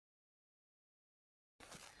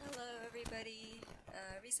everybody.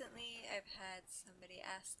 Recently I've had somebody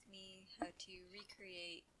ask me how to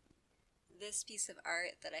recreate this piece of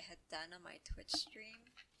art that I had done on my Twitch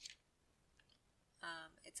stream.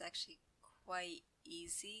 It's actually quite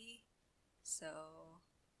easy, so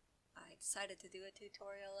I decided to do a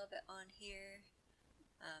tutorial of it on here.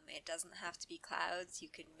 It doesn't have to be clouds. You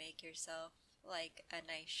can make yourself like a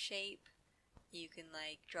nice shape. You can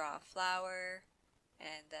like draw a flower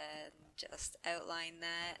and then just outline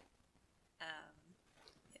that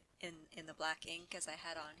in the black ink as I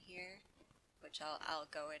had on here, which I'll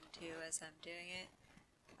go into as I'm doing it.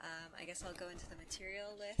 I guess I'll go into the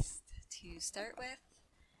material list to start with.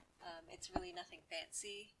 It's really nothing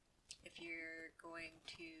fancy. If you're going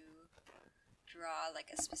to draw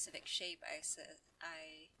like a specific shape, I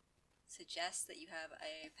suggest that you have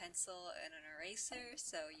a pencil and an eraser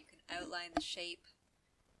so you can outline the shape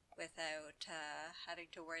without having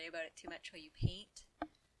to worry about it too much while you paint.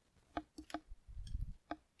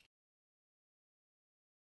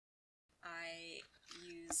 I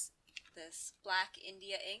use this black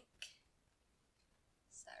India ink.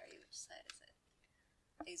 Sorry, which side is it?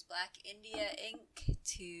 I use black India ink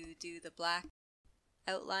to do the black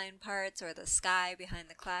outline parts, or the sky behind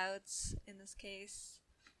the clouds in this case.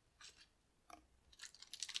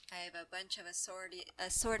 I have a bunch of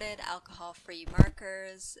assorted alcohol-free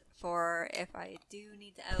markers for if I do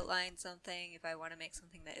need to outline something, if I want to make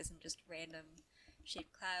something that isn't just random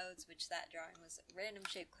shaped clouds, which that drawing was random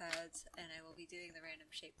shaped clouds, and I will be doing the random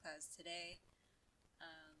shaped clouds today.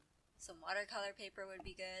 Some watercolor paper would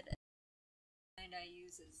be good. And I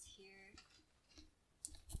use is here.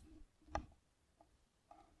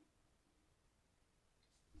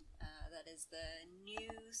 That is the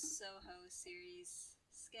new Soho series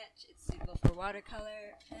sketch. It's suitable for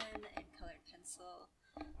watercolor, pen, and colored pencil.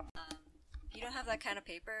 If you don't have that kind of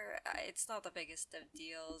paper, it's not the biggest of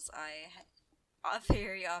deals. I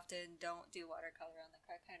very often don't do watercolor on the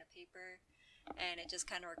correct kind of paper, and it just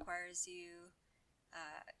kind of requires you,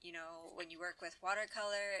 you know, when you work with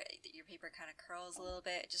watercolor, your paper kind of curls a little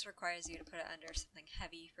bit. It just requires you to put it under something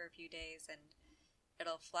heavy for a few days, and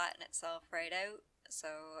it'll flatten itself right out. So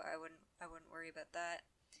I wouldn't worry about that.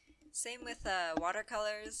 Same with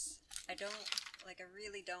watercolors. I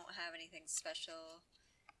really don't have anything special.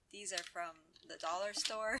 These are from the dollar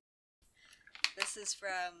store. This is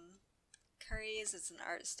from Curry's. It's an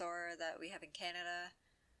art store that we have in Canada.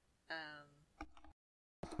 I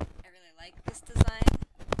really like this design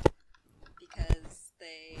because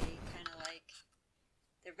they kind of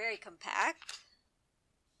they're very compact.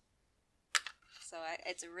 So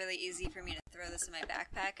it's really easy for me to throw this in my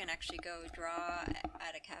backpack and actually go draw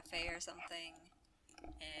at a cafe or something.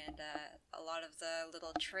 And a lot of the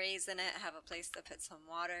little trays in it have a place to put some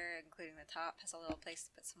water, including the top has a little place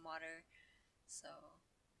to put some water. So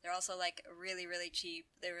they're also like really, really cheap.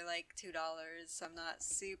 They were like $2, so I'm not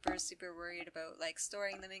super worried about like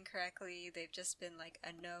storing them incorrectly. They've just been like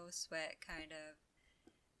a no sweat kind of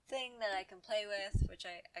thing that I can play with, which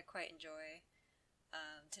I quite enjoy.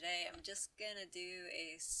 Today I'm just gonna do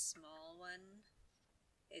a small one.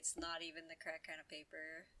 It's not even the correct kind of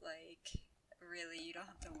paper. Like, really, you don't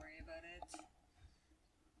have to worry about it.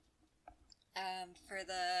 For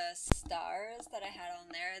the stars that I had on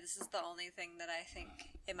there, this is the only thing that I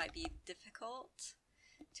think it might be difficult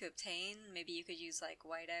to obtain. Maybe you could use like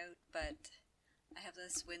whiteout, but I have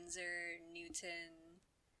this Winsor Newton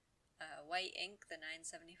white ink, the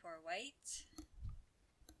 974 white.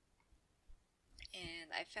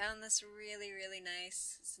 And I found this really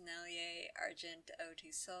nice Sennhellier Argent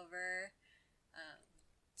 02 silver.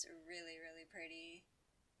 It's really pretty.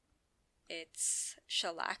 It's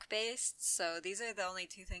shellac based, so these are the only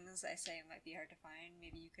two things I say might be hard to find.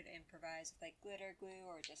 Maybe you could improvise with like glitter glue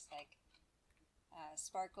or just like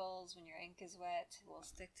sparkles when your ink is wet will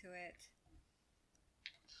stick to it.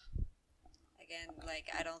 Again,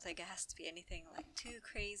 like, I don't think it has to be anything like too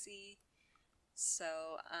crazy.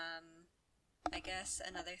 So I guess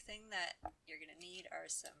another thing that you're gonna need are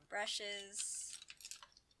some brushes.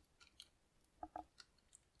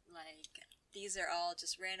 Like, these are all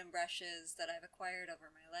just random brushes that I've acquired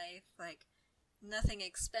over my life. Like, nothing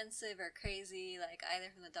expensive or crazy, like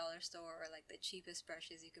either from the dollar store or like the cheapest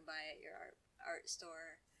brushes you can buy at your art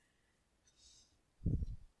store.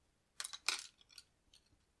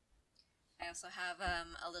 I also have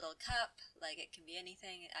a little cup, like it can be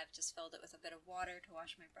anything. I've just filled it with a bit of water to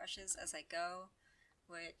wash my brushes as I go,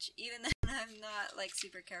 which even then I'm not like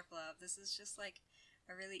super careful of. This is just like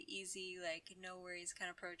a really easy, like no worries kind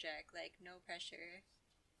of project, like no pressure.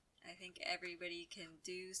 I think everybody can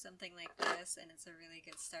do something like this, and it's a really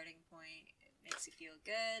good starting point. It makes you feel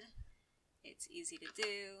good, it's easy to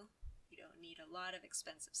do, You don't need a lot of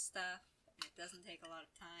expensive stuff, and it doesn't take a lot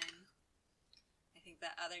of time. I think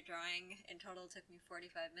that other drawing in total took me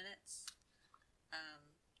 45 minutes,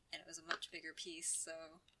 and it was a much bigger piece,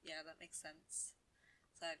 so yeah, that makes sense.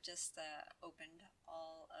 So I've just opened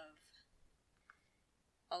all of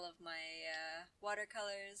my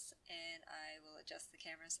watercolors, and I will adjust the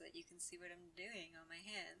camera so that you can see what I'm doing on my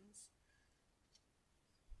hands.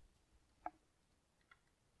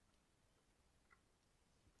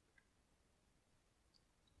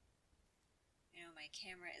 You know, my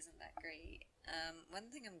camera isn't that great. One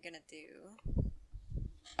thing I'm gonna do,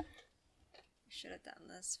 I should have done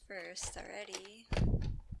this first already.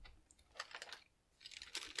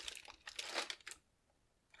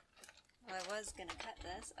 Well, I was gonna cut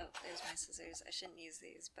this. Oh, there's my scissors. I shouldn't use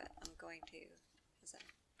these, but I'm going to, because I'm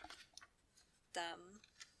dumb.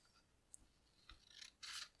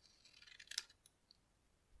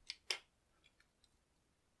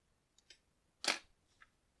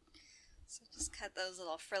 So just cut those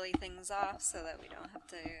little frilly things off so that we don't have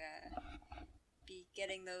to be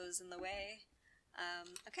getting those in the way.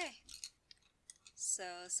 Okay, so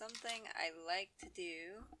something I like to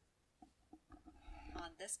do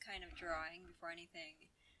on this kind of drawing before anything,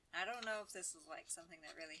 I don't know if this is like something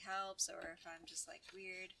that really helps or if I'm just like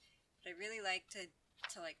weird, but I really like to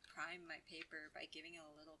like prime my paper by giving it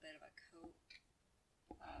a little bit of a coat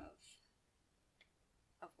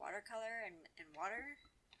of watercolor and water.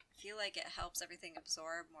 I feel like it helps everything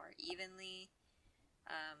absorb more evenly.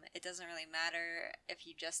 It doesn't really matter if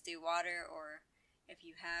you just do water or if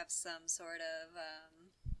you have some sort of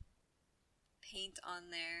paint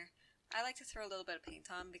on there. I like to throw a little bit of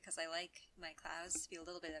paint on because I like my clouds to be a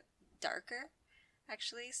little bit darker,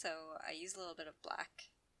 actually, so I use a little bit of black.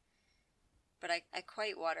 But I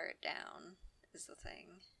quite water it down, is the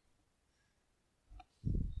thing.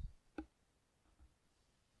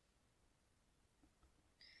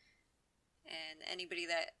 And anybody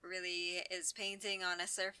that really is painting on a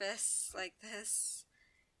surface like this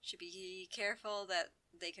should be careful that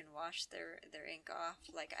they can wash their ink off.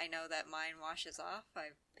 Like, I know that mine washes off.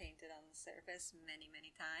 I've painted on the surface many,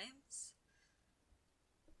 many times.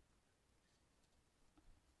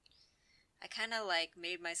 I kind of like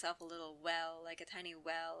made myself a little well, like a tiny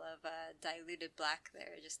well of diluted black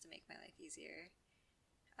there just to make my life easier.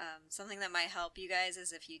 Something that might help you guys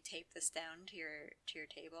is if you tape this down to your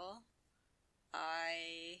table.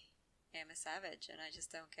 I am a savage and I just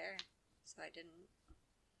don't care, so I didn't.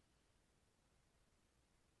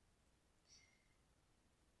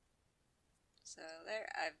 So there,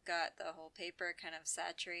 I've got the whole paper kind of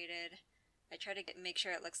saturated. I try to make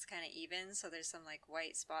sure it looks kind of even, so there's some like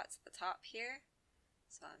white spots at the top here.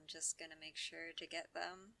 So I'm just gonna make sure to get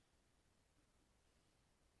them.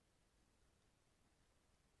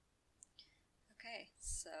 Okay,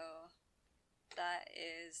 so that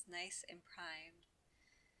is nice and primed.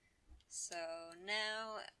 So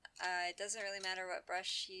now it doesn't really matter what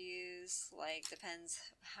brush you use, like depends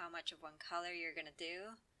how much of one color you're gonna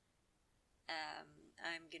do.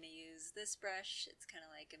 I'm gonna use this brush. It's kind of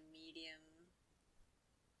like a medium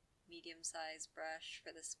sized brush for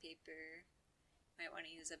this paper. Might want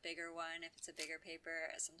to use a bigger one if it's a bigger paper.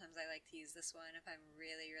 Sometimes I like to use this one if I'm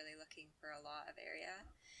really looking for a lot of area.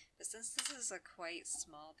 But since this is a quite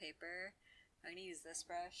small paper, I'm going to use this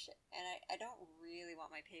brush, and I don't really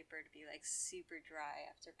want my paper to be like super dry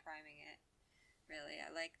after priming it. Really,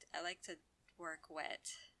 I like to work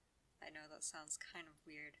wet. I know that sounds kind of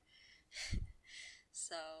weird.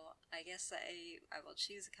 So I guess I will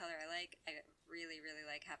choose a color I like. I really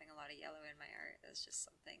like having a lot of yellow in my art. That's just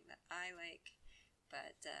something that I like.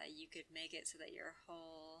 But you could make it so that your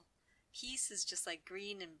whole piece is just like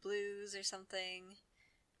green and blues or something.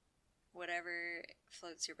 Whatever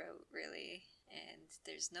floats your boat, really. And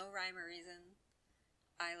there's no rhyme or reason.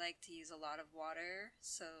 I like to use a lot of water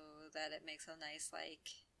so that it makes a nice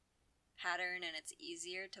like pattern and it's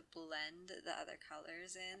easier to blend the other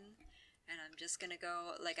colors in. And I'm just gonna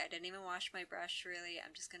go, like, I didn't even wash my brush really.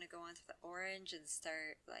 I'm just gonna go onto the orange and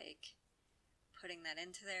start like putting that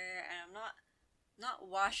into there. And I'm not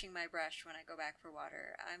washing my brush when I go back for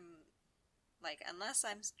water. I'm like, unless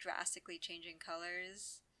I'm drastically changing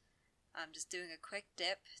colors, I'm just doing a quick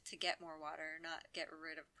dip to get more water, not get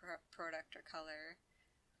rid of product or color,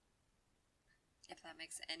 if that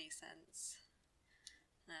makes any sense.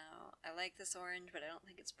 Now, I like this orange, but I don't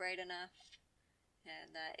think it's bright enough.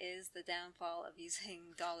 And that is the downfall of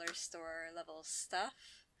using dollar store level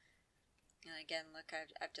stuff. And again, look,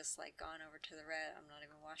 I've just like gone over to the red. I'm not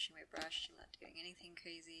even washing my brush. I'm not doing anything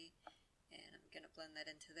crazy. And I'm gonna blend that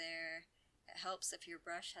into there. It helps if your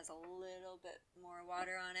brush has a little bit more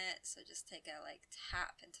water on it, so just take a like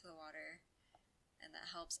tap into the water, and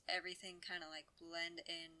that helps everything kind of like blend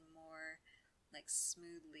in more like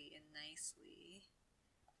smoothly and nicely.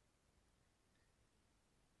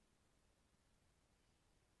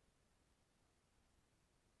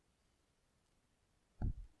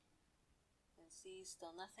 And see,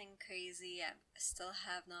 still nothing crazy. I still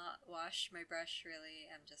have not washed my brush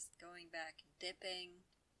really. I'm just going back and dipping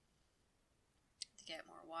to get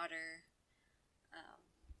more water.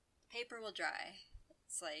 Paper will dry.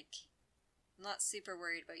 It's like, I'm not super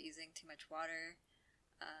worried about using too much water.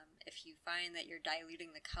 If you find that you're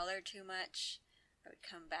diluting the color too much, I would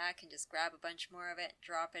come back and just grab a bunch more of it,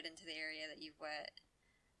 drop it into the area that you've wet.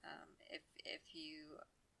 If you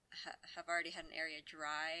have already had an area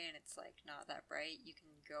dry and it's like not that bright, you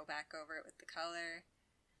can go back over it with the color.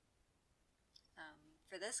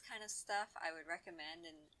 For this kind of stuff, I would recommend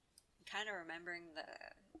and kind of remembering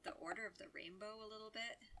the order of the rainbow a little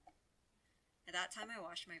bit. At that time I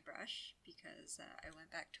washed my brush because I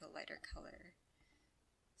went back to a lighter color.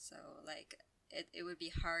 So like it would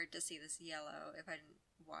be hard to see this yellow if I didn't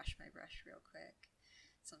wash my brush real quick.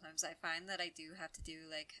 Sometimes I find that I do have to do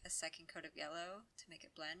like a second coat of yellow to make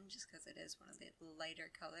it blend just because it is one of the lighter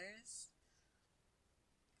colors.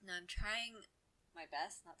 Now I'm trying my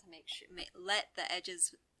best not to let the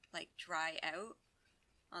edges like dry out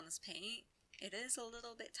on this paint. It is a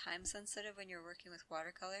little bit time sensitive when you're working with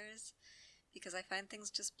watercolors, because I find things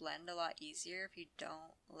just blend a lot easier if you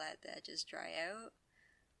don't let the edges dry out.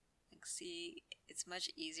 Like see, it's much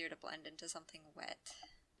easier to blend into something wet.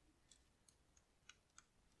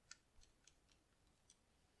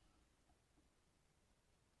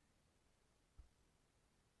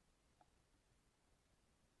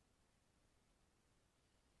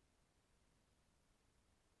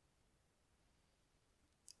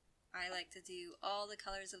 I like to do all the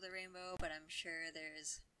colors of the rainbow, but I'm sure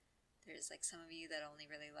there's like some of you that only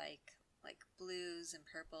really like blues and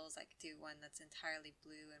purples. I could do one that's entirely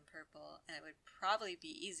blue and purple, and it would probably be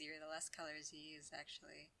easier the less colors you use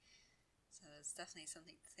actually. So it's definitely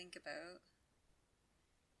something to think about.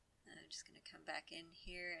 And I'm just going to come back in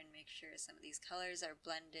here and make sure some of these colors are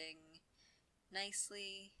blending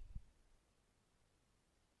nicely.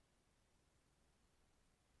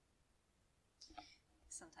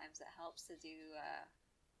 Sometimes it helps to do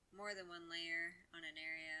more than one layer on an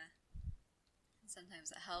area. And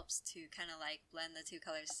sometimes it helps to kind of like blend the two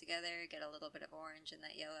colors together, get a little bit of orange in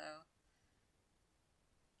that yellow.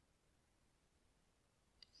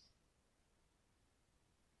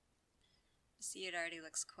 See, it already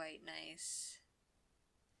looks quite nice.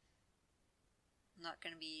 I'm not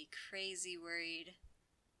going to be crazy worried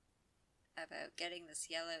about getting this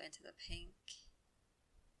yellow into the pink,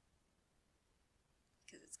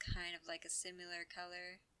 because it's kind of like a similar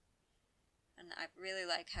color, and I really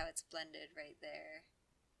like how it's blended right there.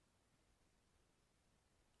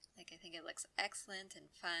 Like, I think it looks excellent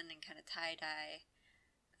and fun and kind of tie-dye.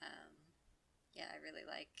 Yeah, I really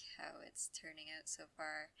like how it's turning out so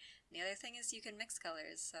far. And the other thing is you can mix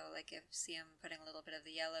colors, so like if see I'm putting a little bit of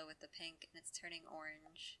the yellow with the pink and it's turning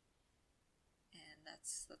orange, and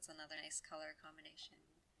that's another nice color combination.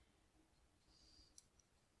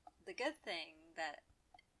 The good thing that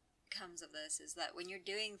comes of this is that when you're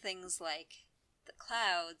doing things like the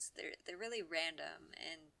clouds, they're really random,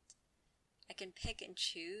 and I can pick and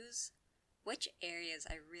choose which areas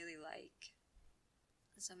I really like.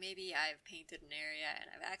 So maybe I've painted an area and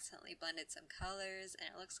I've accidentally blended some colors and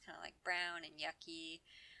it looks kind of like brown and yucky.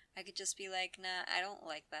 I could just be like, nah, I don't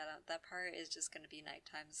like that. That part is just going to be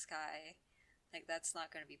nighttime sky. Like, that's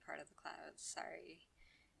not going to be part of the clouds, sorry.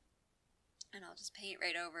 And I'll just paint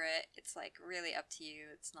right over it. It's like really up to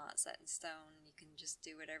you. It's not set in stone. You can just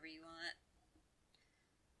do whatever you want.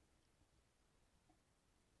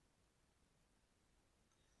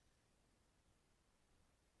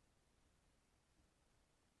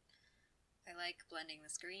 I like blending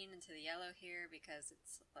this green into the yellow here because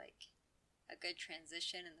it's like a good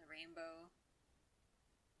transition in the rainbow.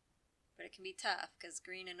 But it can be tough because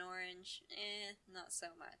green and orange, not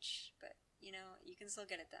so much. But you know, you can still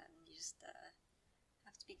get it done. You just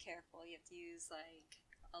have to be careful. You have to use like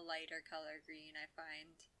a lighter color green, I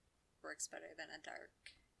find works better than a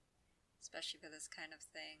dark, especially for this kind of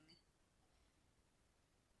thing.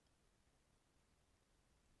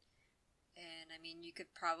 And I mean, you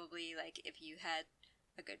could probably, like, if you had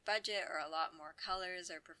a good budget or a lot more colors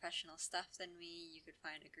or professional stuff than me, you could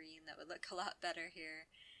find a green that would look a lot better here.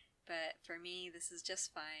 But for me, this is just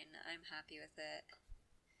fine. I'm happy with it.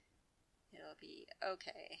 It'll be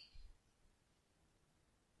okay.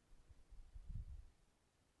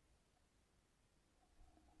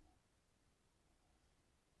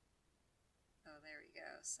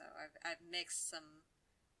 So I've mixed some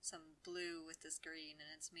blue with this green, and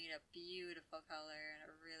it's made a beautiful color, and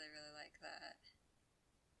I really, really like that.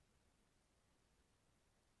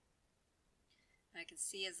 I can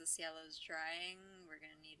see as this yellow is drying, we're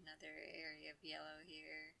going to need another area of yellow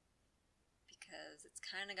here, because it's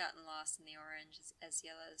kind of gotten lost in the orange, as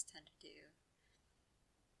yellows tend to do.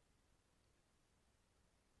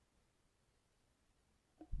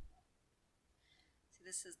 So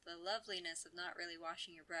this is the loveliness of not really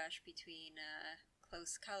washing your brush between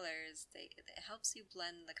close colors. It helps you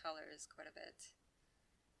blend the colors quite a bit.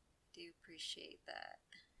 I do appreciate that.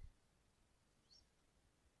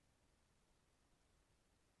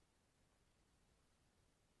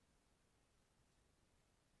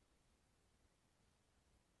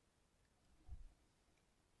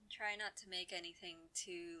 Try not to make anything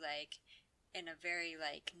too, like, in a very,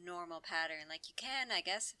 like, normal pattern. Like, you can, I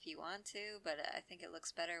guess, if you want to, but I think it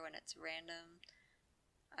looks better when it's random.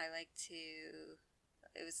 I like to...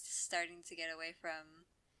 It was starting to get away from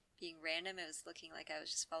being random. It was looking like I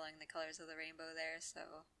was just following the colors of the rainbow there,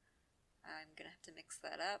 so I'm gonna have to mix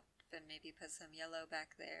that up and maybe put some yellow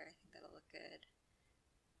back there. I think that'll look good.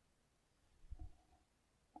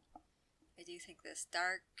 I do think this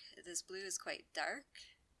blue is quite dark,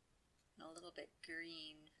 and a little bit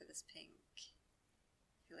green for this pink.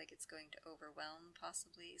 I feel like it's going to overwhelm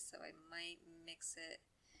possibly, so I might mix it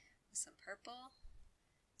with some purple.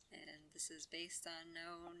 And this is based on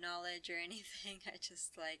no knowledge or anything. I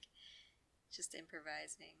just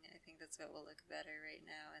improvising. I think that's what will look better right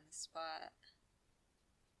now in the spot.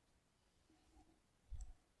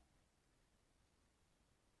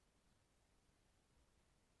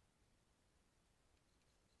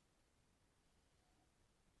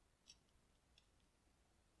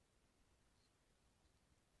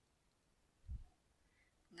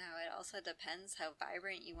 Now it also depends how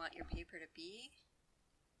vibrant you want your paper to be.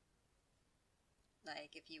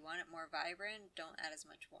 Like, if you want it more vibrant, don't add as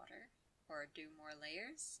much water, or do more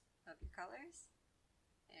layers of your colors.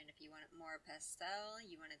 And if you want it more pastel,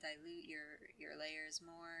 you want to dilute your layers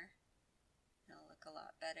more. It'll look a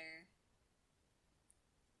lot better.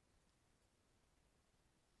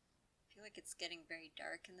 I feel like it's getting very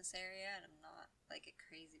dark in this area, and I'm not like a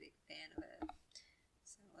crazy big fan of it.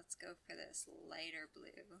 So let's go for this lighter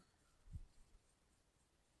blue.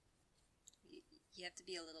 You have to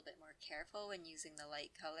be a little bit more careful when using the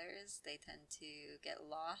light colors. They tend to get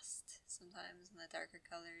lost sometimes in the darker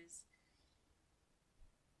colors.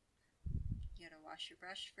 You gotta wash your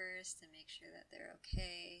brush first and make sure that they're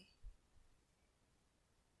okay.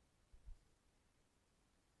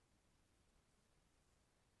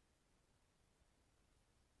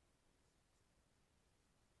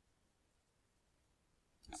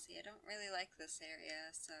 See, I don't really like this area,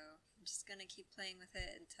 so I'm just gonna keep playing with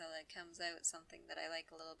it until it comes out something that I like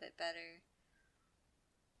a little bit better.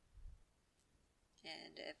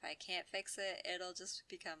 And if I can't fix it, it'll just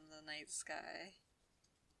become the night sky.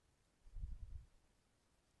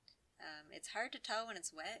 It's hard to tell when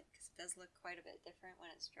it's wet, because it does look quite a bit different when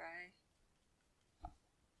it's dry.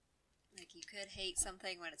 Like, you could hate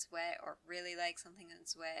something when it's wet, or really like something when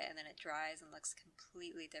it's wet, and then it dries and looks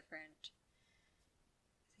completely different.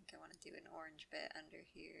 I want to do an orange bit under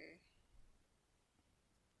here.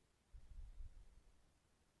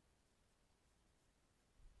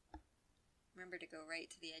 Remember to go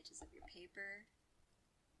right to the edges of your paper,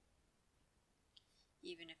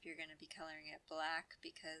 even if you're going to be coloring it black,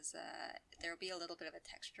 because there will be a little bit of a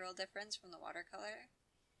textural difference from the watercolor.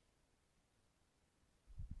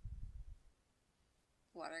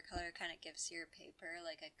 Watercolor kind of gives your paper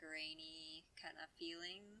like a grainy kind of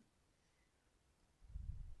feeling.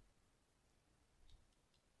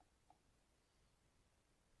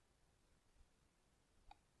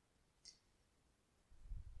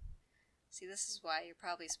 See, this is why you're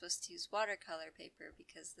probably supposed to use watercolor paper,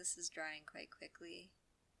 because this is drying quite quickly.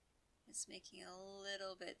 It's making it a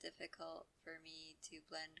little bit difficult for me to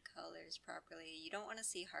blend colors properly. You don't want to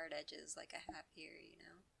see hard edges like I have here, you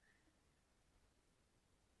know?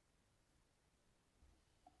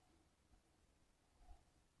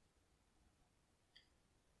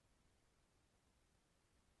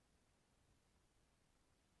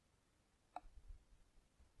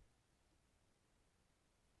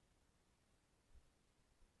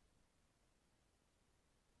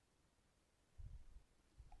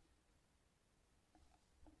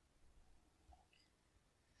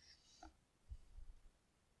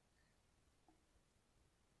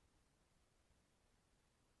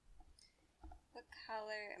 What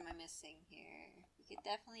color am I missing here? You could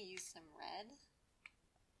definitely use some red.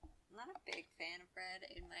 I'm not a big fan of red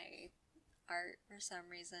in my art for some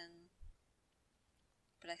reason.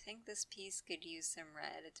 but I think this piece could use some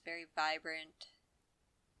red. It's very vibrant.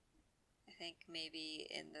 I think maybe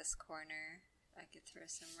in this corner I could throw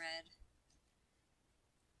some red.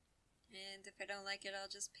 And if I don't like it, I'll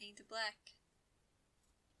just paint it black.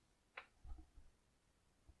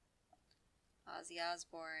 Ozzy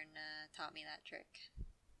Osbourne taught me that trick.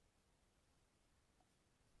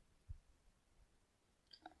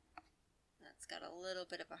 That's got a little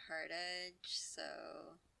bit of a hard edge,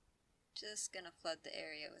 so just gonna flood the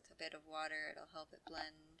area with a bit of water. It'll help it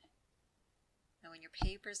blend. Now when your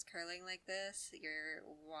paper's curling like this, your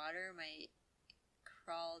water might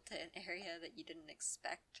crawl to an area that you didn't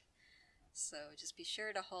expect. So just be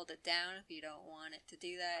sure to hold it down if you don't want it to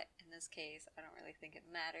do that. In this case, I don't really think it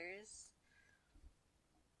matters.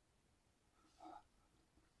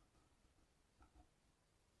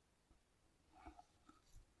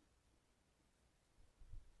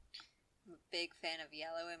 I'm a big fan of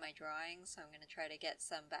yellow in my drawings, so I'm going to try to get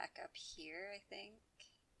some back up here, I think.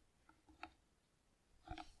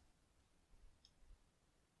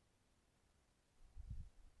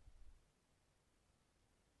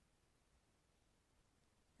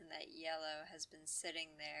 And that yellow has been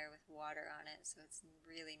sitting there with water on it, so it's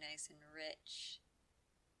really nice and rich.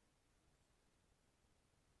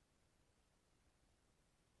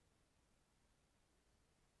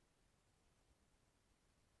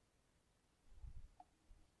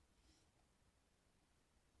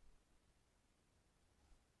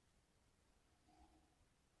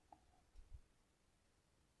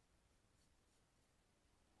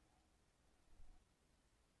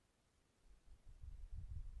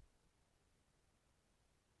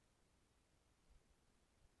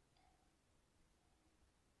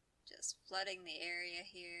 Just flooding the area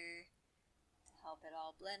here to help it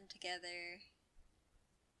all blend together.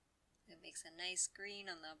 It makes a nice green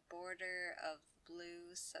on the border of the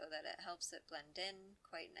blue so that it helps it blend in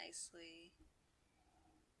quite nicely.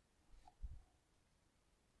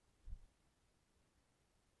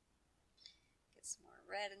 Get some more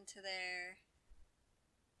red into there.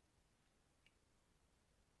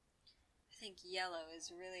 I think yellow is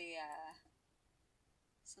really,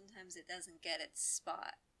 sometimes it doesn't get its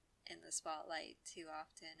spot in the spotlight too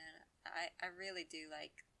often, and I really do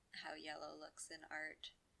like how yellow looks in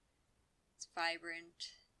art. It's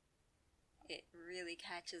vibrant. It really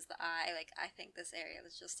catches the eye. Like, I think this area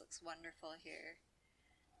just looks wonderful here.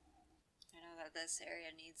 I know that this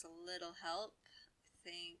area needs a little help. I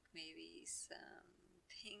think maybe some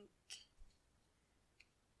pink.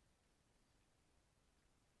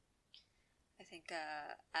 I think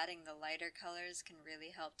adding the lighter colors can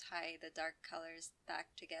really help tie the dark colors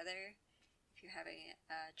back together. If you're having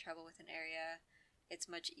trouble with an area, it's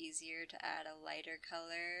much easier to add a lighter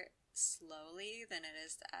color slowly than it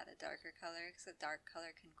is to add a darker color, because a dark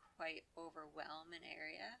color can quite overwhelm an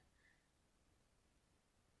area.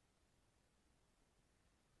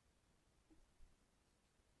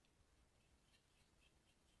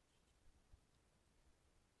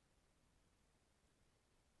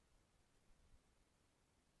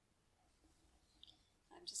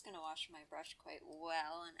 I'm just going to wash my brush quite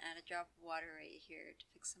well and add a drop of water right here to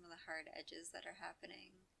fix some of the hard edges that are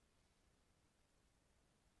happening.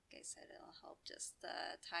 Like I said, it'll help just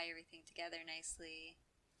tie everything together nicely.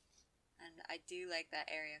 And I do like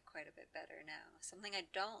that area quite a bit better now. Something I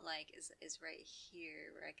don't like is right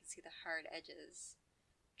here where I can see the hard edges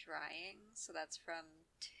drying. So that's from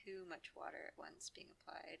too much water at once being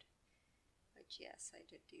applied. Which, yes, I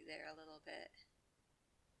did do there a little bit.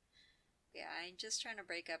 Yeah, I'm just trying to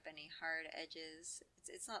break up any hard edges.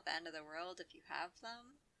 It's not the end of the world if you have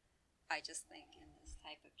them. I just think in this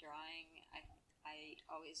type of drawing, I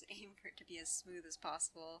always aim for it to be as smooth as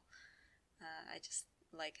possible. I just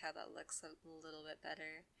like how that looks a little bit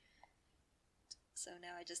better. So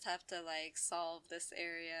now I just have to like solve this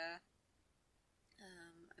area.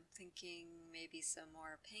 I'm thinking maybe some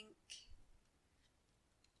more pink.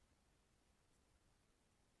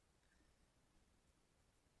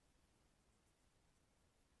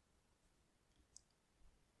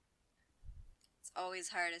 Always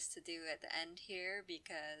hardest to do at the end here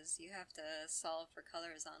because you have to solve for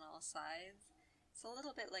colors on all sides. It's a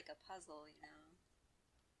little bit like a puzzle, you know.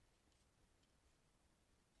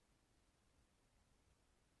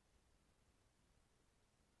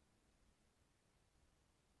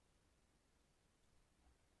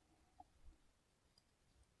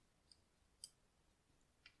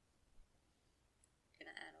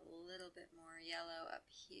 Gonna add a little bit more yellow up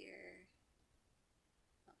here.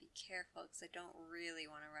 Be careful because I don't really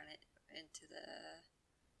want to run it into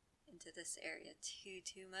this area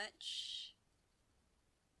too much,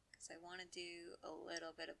 because I want to do a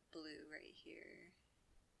little bit of blue right here.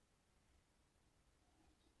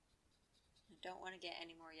 don't want to get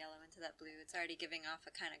any more yellow into that blue. It's already giving off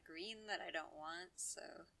a kind of green that I don't want,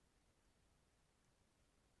 so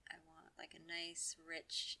I want like a nice,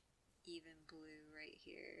 rich, even blue right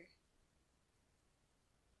here.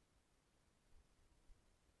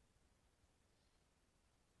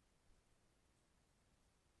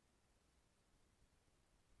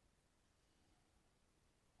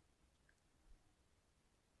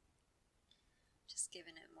 Just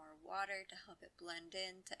giving it more water to help it blend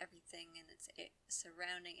into everything in its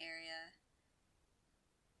surrounding area.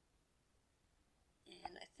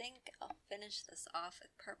 And I think I'll finish this off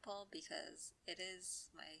with purple because it is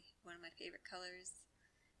one of my favorite colors,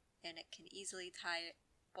 and it can easily tie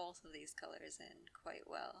both of these colors in quite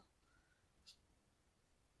well.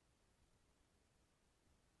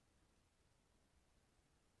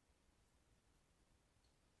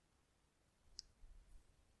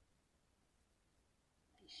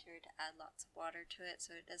 Be sure to add lots of water to it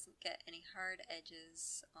so it doesn't get any hard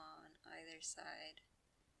edges on either side.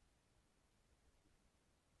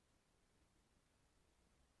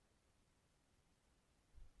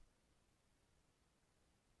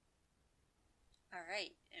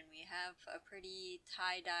 Alright, and we have a pretty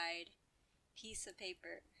tie-dyed piece of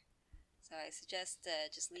paper. So I suggest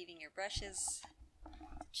just leaving your brushes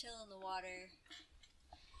to chill in the water.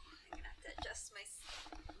 I'm gonna have to adjust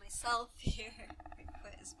myself here. My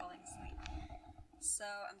foot is falling asleep. So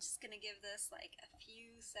I'm just gonna give this like a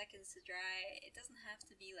few seconds to dry. It doesn't have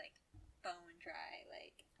to be like bone dry.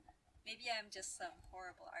 Like, maybe I'm just some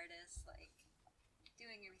horrible artist, like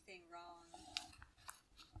doing everything wrong,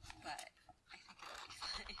 but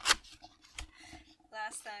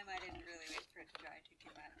last time I didn't really wait for it to dry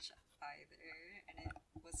too much either, and it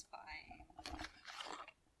was fine.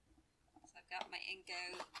 So I've got my ink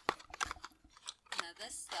out. Now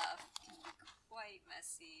this stuff can be quite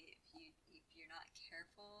messy if you're not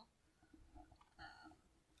careful.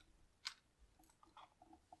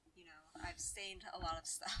 You know, I've stained a lot of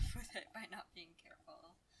stuff with it by not being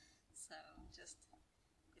careful. So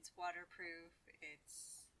it's waterproof,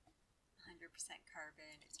 it's 100%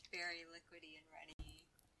 carbon, it's very liquidy and runny,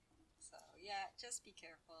 so yeah, just be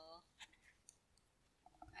careful.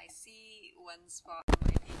 I see one spot on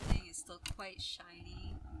my painting is still quite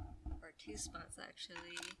shiny, or two spots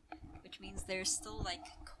actually, which means they're still like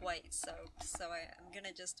quite soaked, so I'm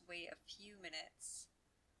gonna just wait a few minutes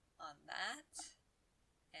on that,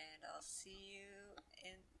 and I'll see you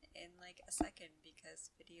in like a second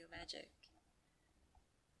because video magic.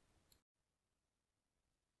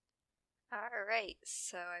 Alright,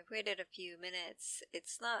 so I've waited a few minutes.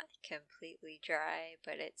 It's not completely dry,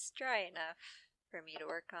 but it's dry enough for me to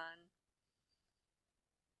work on.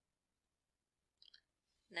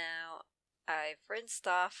 Now, I've rinsed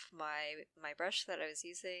off my brush that I was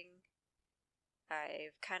using.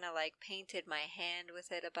 I've kind of like painted my hand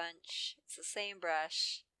with it a bunch. It's the same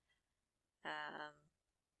brush. I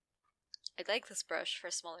like this brush for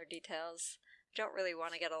smaller details. I don't really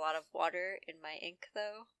want to get a lot of water in my ink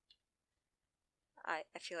though. I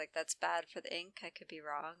feel like that's bad for the ink. I could be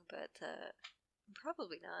wrong, but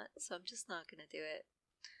probably not, so I'm just not going to do it.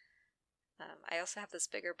 I also have this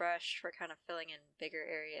bigger brush for kind of filling in bigger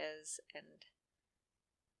areas, and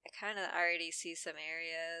I kind of already see some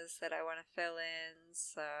areas that I want to fill in,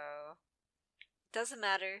 so it doesn't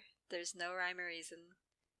matter. There's no rhyme or reason.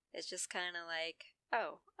 It's just kind of like,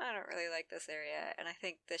 oh, I don't really like this area, and I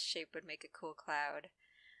think this shape would make a cool cloud.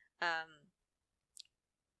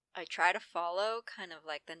 I try to follow kind of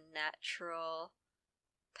like the natural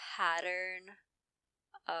pattern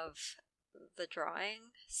of the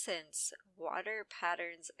drawing, since water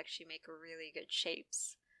patterns actually make really good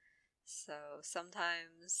shapes. So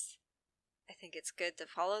sometimes I think it's good to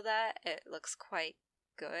follow that. It looks quite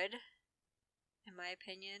good, in my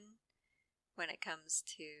opinion, when it comes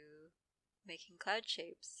to making cloud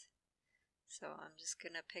shapes. So I'm just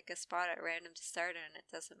gonna pick a spot at random to start in.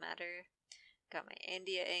 It doesn't matter. Got my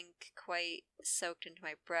India ink quite soaked into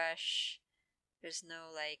my brush. There's no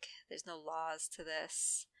laws to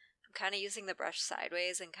this. I'm kind of using the brush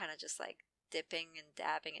sideways and kind of just like dipping and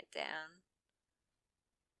dabbing it down.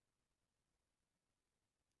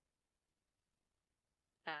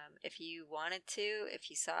 If you wanted to, if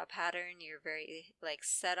you saw a pattern you're very like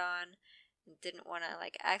set on and didn't want to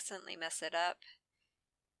like accidentally mess it up,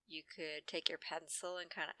 you could take your pencil and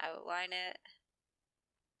kind of outline it.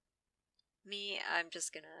 Me, I'm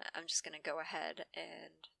just gonna go ahead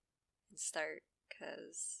and start,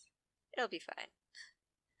 because it'll be fine.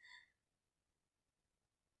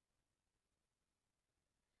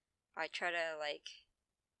 I try to like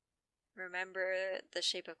remember the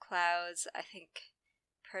shape of clouds. I think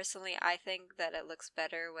personally, I think that it looks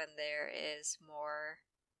better when there is more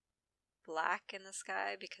black in the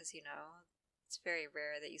sky because, you know, it's very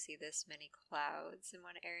rare that you see this many clouds in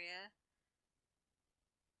one area.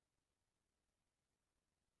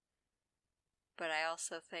 But I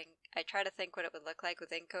also I try to think what it would look like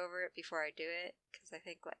with ink over it before I do it, because I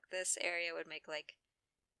think like this area would make like,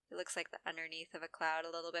 it looks like the underneath of a cloud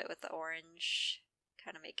a little bit with the orange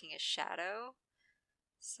kind of making a shadow.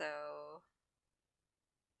 So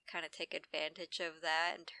kind of take advantage of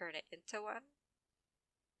that and turn it into one.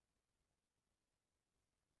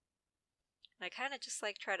 And I kind of just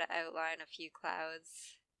like try to outline a few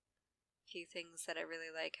clouds, a few things that I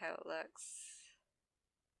really like how it looks.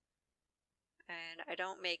 And I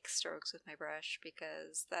don't make strokes with my brush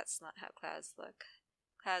because that's not how clouds look.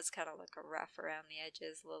 Clouds kind of look rough around the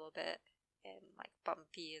edges a little bit and like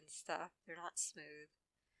bumpy and stuff. They're not smooth.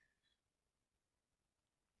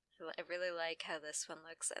 I really like how this one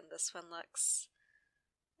looks and this one looks.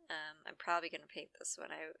 I'm probably going to paint this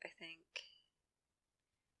one out, I think.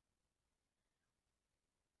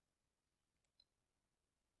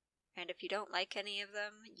 And if you don't like any of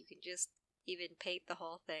them, you can just even paint the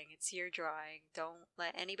whole thing. It's your drawing. Don't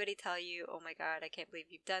let anybody tell you, oh my god, I can't believe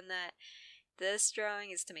you've done that. This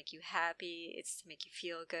drawing is to make you happy. It's to make you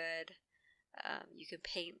feel good. You can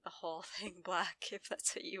paint the whole thing black if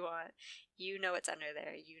that's what you want. You know what's under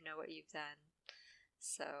there. You know what you've done.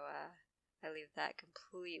 So I leave that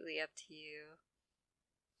completely up to you.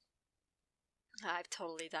 I've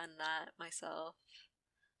totally done that myself.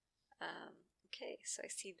 Okay, so I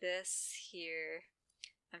see this here.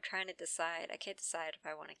 I'm trying to decide. I can't decide if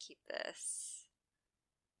I want to keep this.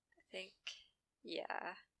 I think,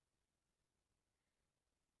 yeah.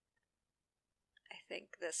 I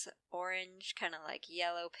think this orange, kind of like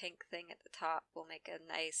yellow pink thing at the top will make a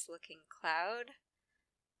nice looking cloud.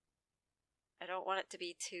 I don't want it to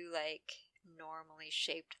be too like normally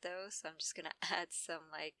shaped though, so I'm just gonna add some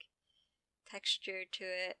like texture to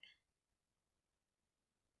it.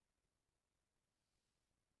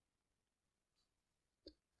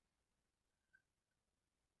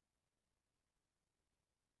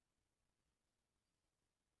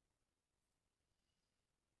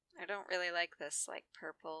 I don't really like this like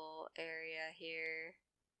purple area here.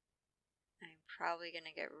 I'm probably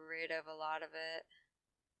gonna get rid of a lot of it.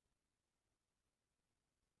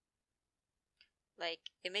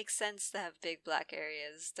 Like, it makes sense to have big black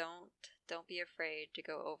areas. Don't be afraid to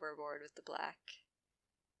go overboard with the black.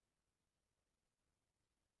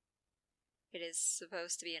 It is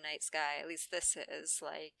supposed to be a night sky, at least this is.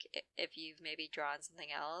 Like, if you've maybe drawn something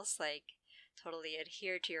else, like, totally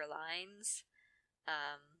adhere to your lines.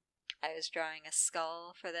 I was drawing a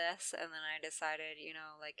skull for this, and then I decided, you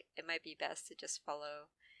know, like, it might be best to just follow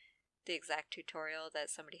the exact tutorial that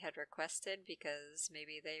somebody had requested because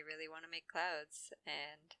maybe they really want to make clouds.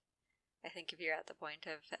 And I think if you're at the point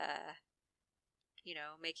of, you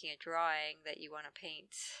know, making a drawing that you want to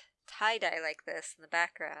paint tie-dye like this in the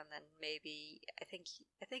background, then maybe, I think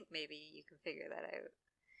maybe you can figure that out.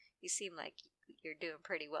 You seem like you're doing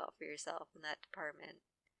pretty well for yourself in that department.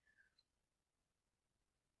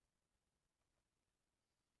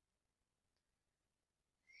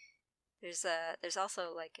 There's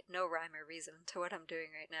also like no rhyme or reason to what I'm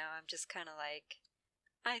doing right now. I'm just kind of like,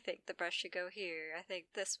 I think the brush should go here. I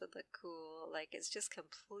think this would look cool. Like, it's just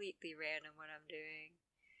completely random what I'm doing.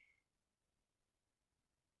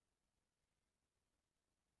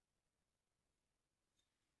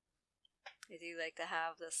 I do like to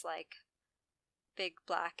have this like big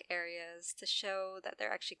black areas to show that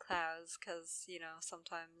they're actually clouds, because, you know,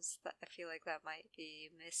 sometimes I feel like that might be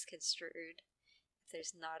misconstrued if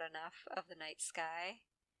there's not enough of the night sky.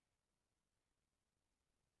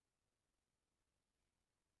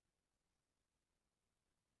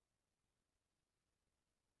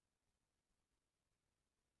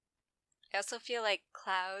 I also feel like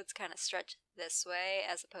clouds kind of stretch this way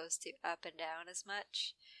as opposed to up and down as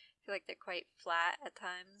much. I feel like they're quite flat at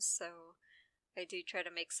times, so I do try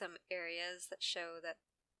to make some areas that show that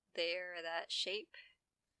they're that shape.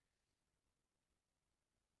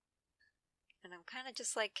 And I'm kind of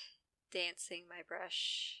just like dancing my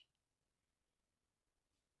brush.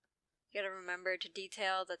 You gotta remember to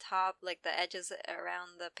detail the top, like the edges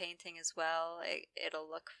around the painting as well. It'll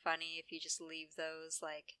look funny if you just leave those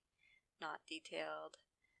like not detailed.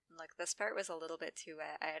 And look, this part was a little bit too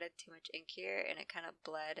wet. I added too much ink here and it kind of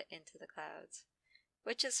bled into the clouds,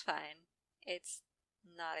 which is fine. It's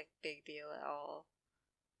not a big deal at all.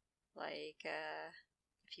 Like,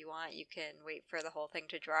 if you want, you can wait for the whole thing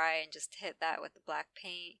to dry and just hit that with the black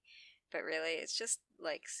paint, but really it's just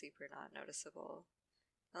like super not noticeable.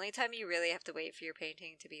 The only time you really have to wait for your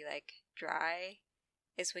painting to be like dry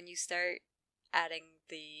is when you start adding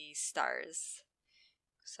the stars.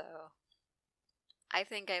 So I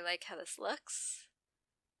think I like how this looks.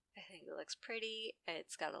 I think it looks pretty.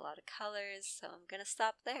 It's got a lot of colors, so I'm gonna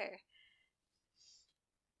stop there.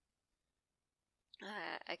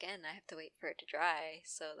 Again, I have to wait for it to dry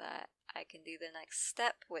so that I can do the next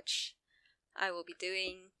step, which I will be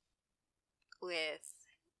doing with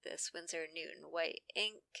this Winsor Newton white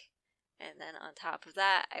ink. And then on top of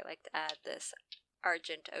that, I like to add this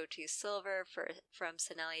Argent O2 silver from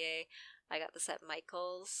Sennhellier. I got this at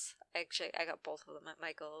Michael's. Actually, I got both of them at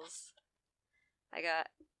Michael's. I got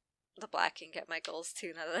the black ink at Michael's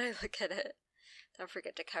too, now that I look at it. Don't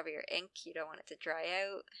forget to cover your ink. You don't want it to dry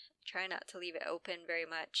out. Try not to leave it open very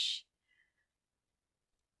much.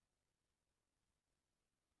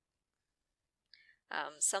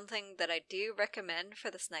 Something that I do recommend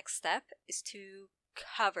for this next step is to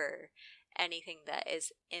cover anything that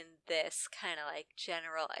is in this kind of like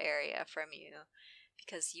general area from you,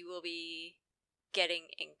 because you will be getting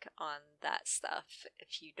ink on that stuff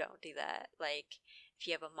if you don't do that. Like if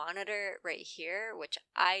you have a monitor right here, which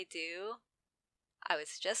I do, I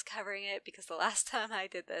was just covering it because the last time I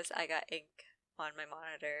did this I got ink on my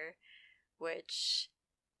monitor, which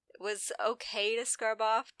was okay to scrub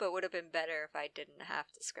off, but would have been better if I didn't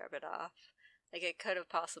have to scrub it off. Like it could have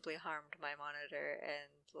possibly harmed my monitor,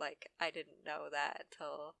 and like I didn't know that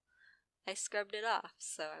until I scrubbed it off,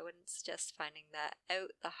 so I wouldn't suggest finding that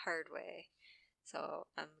out the hard way. So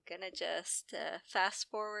I'm gonna just fast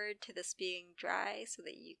forward to this being dry so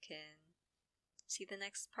that you can see the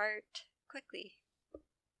next part quickly.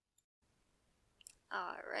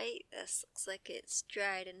 Alright, this looks like it's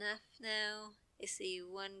dried enough now. I see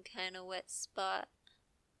one kind of wet spot,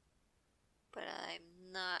 but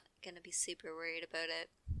I'm not going to be super worried about it.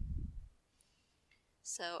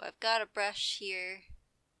 So I've got a brush here.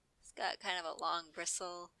 It's got kind of a long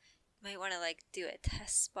bristle. You might want to like do a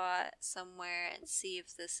test spot somewhere and see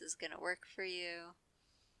if this is going to work for you.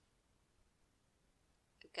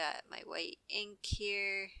 I've got my white ink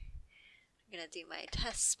here. I'm going to do my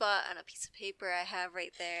test spot on a piece of paper I have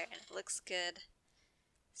right there, and it looks good.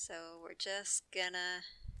 So we're just gonna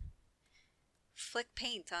flick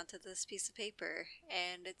paint onto this piece of paper,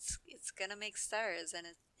 and it's gonna make stars, and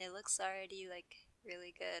it looks already like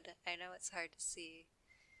really good. I know it's hard to see,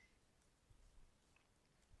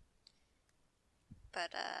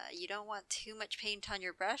 but you don't want too much paint on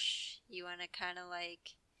your brush. You want to kind of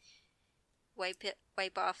like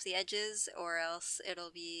wipe off the edges, or else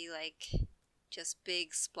it'll be like just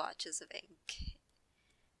big splotches of ink.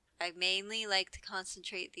 I mainly like to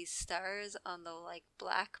concentrate these stars on the like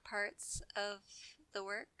black parts of the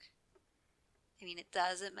work. I mean, it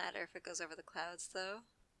doesn't matter if it goes over the clouds though.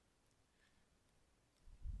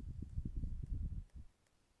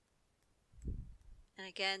 And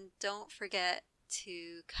again, don't forget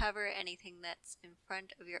to cover anything that's in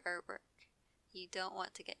front of your artwork. You don't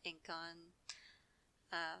want to get ink on.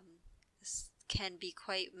 This can be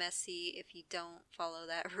quite messy if you don't follow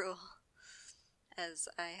that rule, as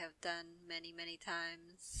I have done many, many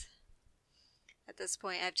times. At this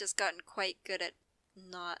point, I've just gotten quite good at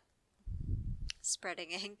not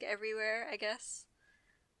spreading ink everywhere, I guess.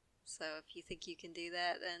 So if you think you can do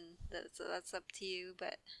that, then that's up to you,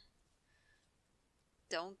 but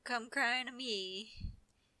don't come crying to me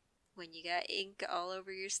when you got ink all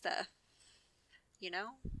over your stuff, you know?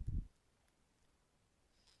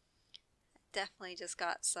 Definitely just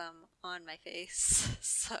got some on my face,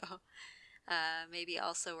 so maybe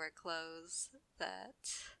also wear clothes that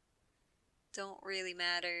don't really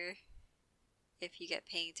matter if you get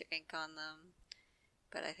paint or ink on them,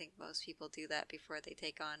 but I think most people do that before they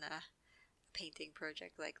take on a painting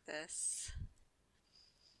project like this.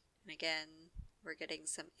 And again, we're getting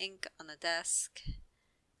some ink on the desk.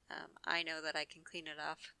 I know that I can clean it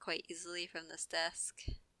off quite easily from this desk.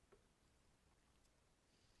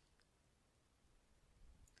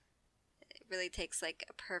 It really takes like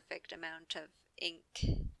a perfect amount of ink.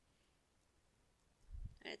 And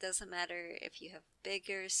it doesn't matter if you have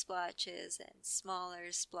bigger splotches and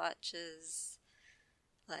smaller splotches.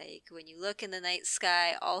 Like when you look in the night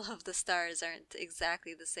sky, all of the stars aren't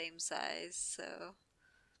exactly the same size, so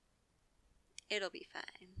it'll be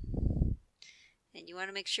fine. And you want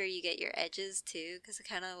to make sure you get your edges too, because it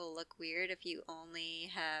kind of will look weird if you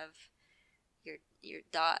only have your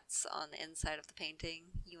dots on the inside of the painting.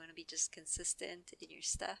 You want to be just consistent in your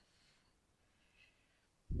stuff.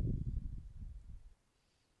 You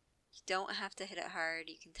don't have to hit it hard,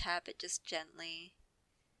 you can tap it just gently.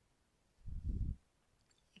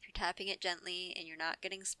 If you're tapping it gently and you're not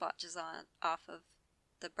getting splotches off of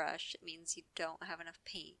the brush, it means you don't have enough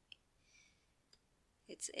paint.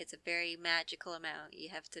 It's a very magical amount. You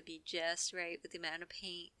have to be just right with the amount of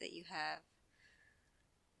paint that you have.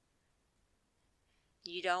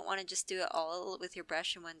 You don't want to just do it all with your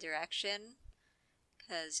brush in one direction,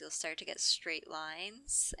 because you'll start to get straight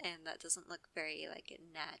lines, and that doesn't look very like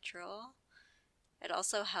natural. It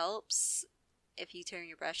also helps if you turn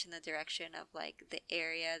your brush in the direction of like the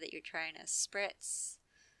area that you're trying to spritz,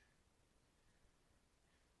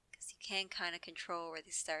 because you can kind of control where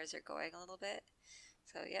these stars are going a little bit.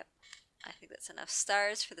 So yep, I think that's enough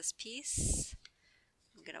stars for this piece.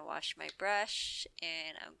 I'm gonna wash my brush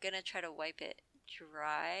and I'm gonna try to wipe it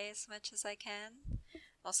dry as much as I can.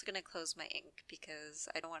 I'm also gonna close my ink because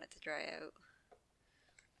I don't want it to dry out.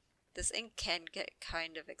 This ink can get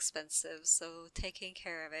kind of expensive, so taking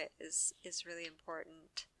care of it is really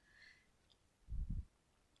important.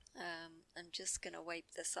 I'm just gonna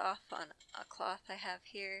wipe this off on a cloth I have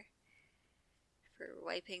here for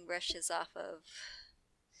wiping brushes off of,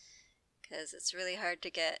 because it's really hard to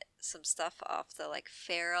get some stuff off the like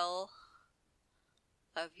ferrule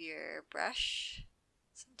of your brush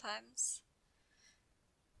sometimes.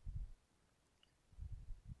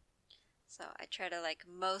 So I try to like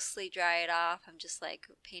mostly dry it off. I'm just like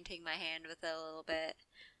painting my hand with it a little bit.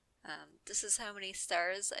 This is how many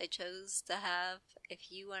stars I chose to have.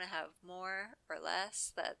 If you want to have more or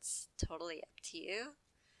less, that's totally up to you.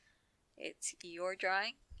 It's your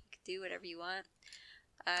drawing. You can do whatever you want.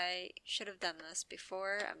 I should have done this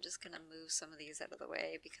before. I'm just going to move some of these out of the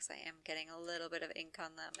way because I am getting a little bit of ink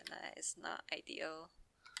on them and that is not ideal.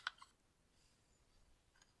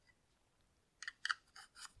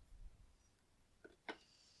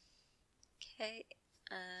 Okay,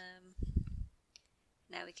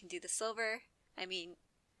 now we can do the silver. I mean,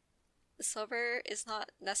 the silver is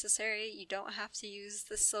not necessary. You don't have to use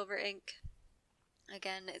the silver ink.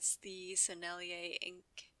 Again, it's the Sennhellier ink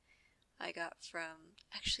I got from,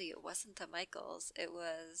 actually it wasn't a Michaels, it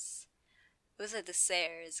was a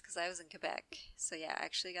Desserts, because I was in Quebec. So yeah, I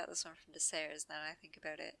actually got this one from Desserts now that I think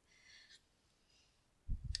about it.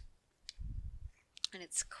 And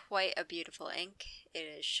it's quite a beautiful ink. It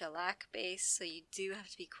is shellac based, so you do have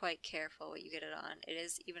to be quite careful what you get it on. It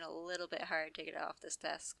is even a little bit hard to get it off this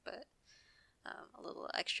desk, but a little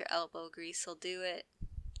extra elbow grease will do it.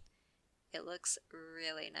 It looks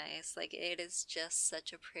really nice. Like, it is just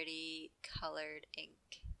such a pretty colored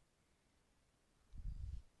ink.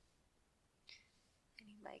 I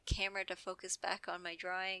need my camera to focus back on my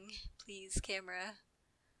drawing. Please, camera.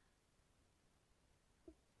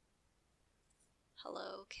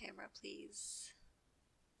 Hello, camera, please.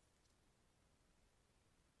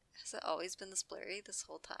 Has it always been this blurry this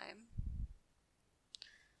whole time?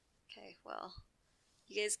 Okay, well,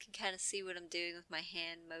 you guys can kind of see what I'm doing with my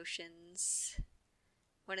hand motions.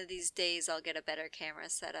 One of these days I'll get a better camera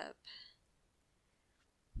setup.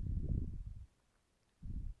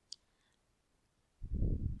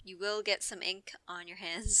 You will get some ink on your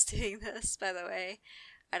hands doing this, by the way.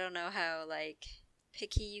 I don't know how, like,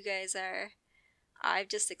 picky you guys are. I've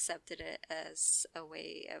just accepted it as a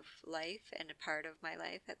way of life and a part of my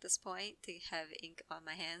life at this point, to have ink on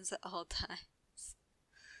my hands at all times.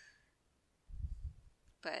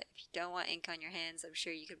 But if you don't want ink on your hands, I'm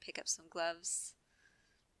sure you can pick up some gloves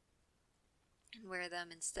and wear them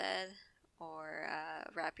instead, or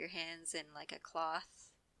wrap your hands in like a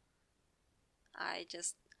cloth. I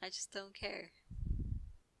just don't care.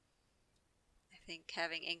 I think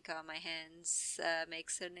having ink on my hands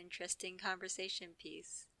makes it an interesting conversation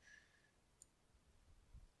piece.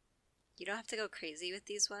 You don't have to go crazy with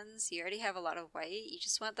these ones. You already have a lot of white. You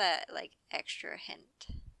just want that like extra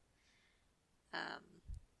hint.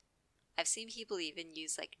 I've seen people even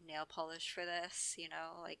use like nail polish for this, you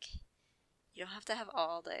know, like you don't have to have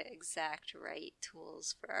all the exact right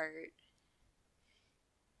tools for art.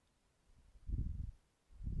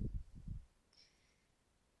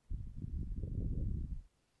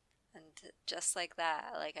 And just like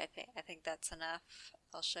that, like I think that's enough.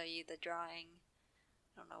 I'll show you the drawing.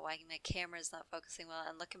 I don't know why my camera's not focusing well,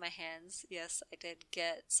 and look at my hands. Yes, I did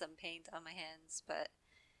get some paint on my hands, but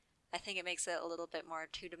I think it makes it a little bit more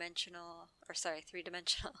three-dimensional.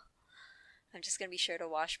 I'm just going to be sure to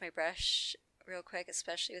wash my brush real quick,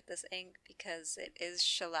 especially with this ink, because it is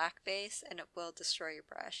shellac based and it will destroy your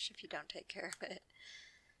brush if you don't take care of it.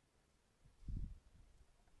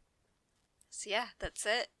 So yeah, that's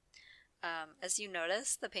it. As you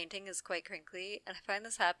notice, the painting is quite crinkly, and I find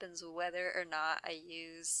this happens whether or not I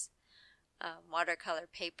use watercolor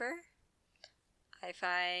paper. I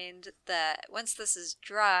find that once this is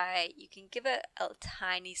dry, you can give it a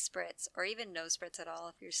tiny spritz, or even no spritz at all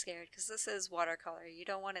if you're scared, because this is watercolor. You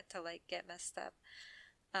don't want it to like get messed up.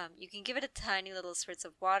 You can give it a tiny little spritz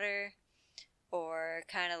of water, or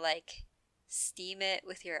kind of like steam it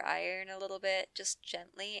with your iron a little bit, just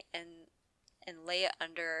gently, and lay it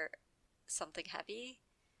under something heavy.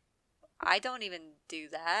 I don't even do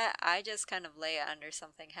that. I just kind of lay it under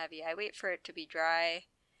something heavy. I wait for it to be dry-ish.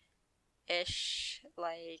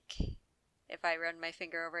 Like, if I run my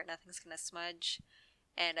finger over it, nothing's gonna smudge.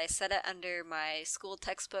 And I set it under my school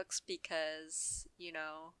textbooks because, you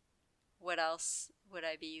know, what else would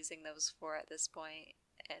I be using those for at this point?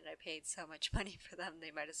 And I paid so much money for them,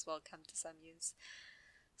 they might as well come to some use.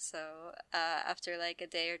 So after like a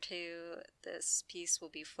day or two, this piece will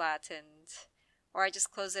be flattened, or I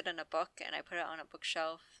just close it in a book and I put it on a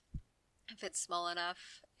bookshelf if it's small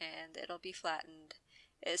enough, and it'll be flattened.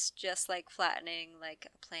 It's just like flattening like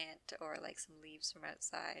a plant or like some leaves from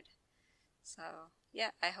outside. So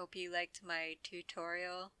yeah, I hope you liked my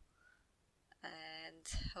tutorial,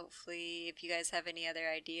 and hopefully if you guys have any other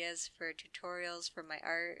ideas for tutorials for my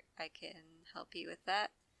art, I can help you with that.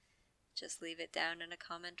 Just leave it down in a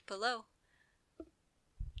comment below.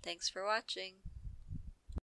 Thanks for watching.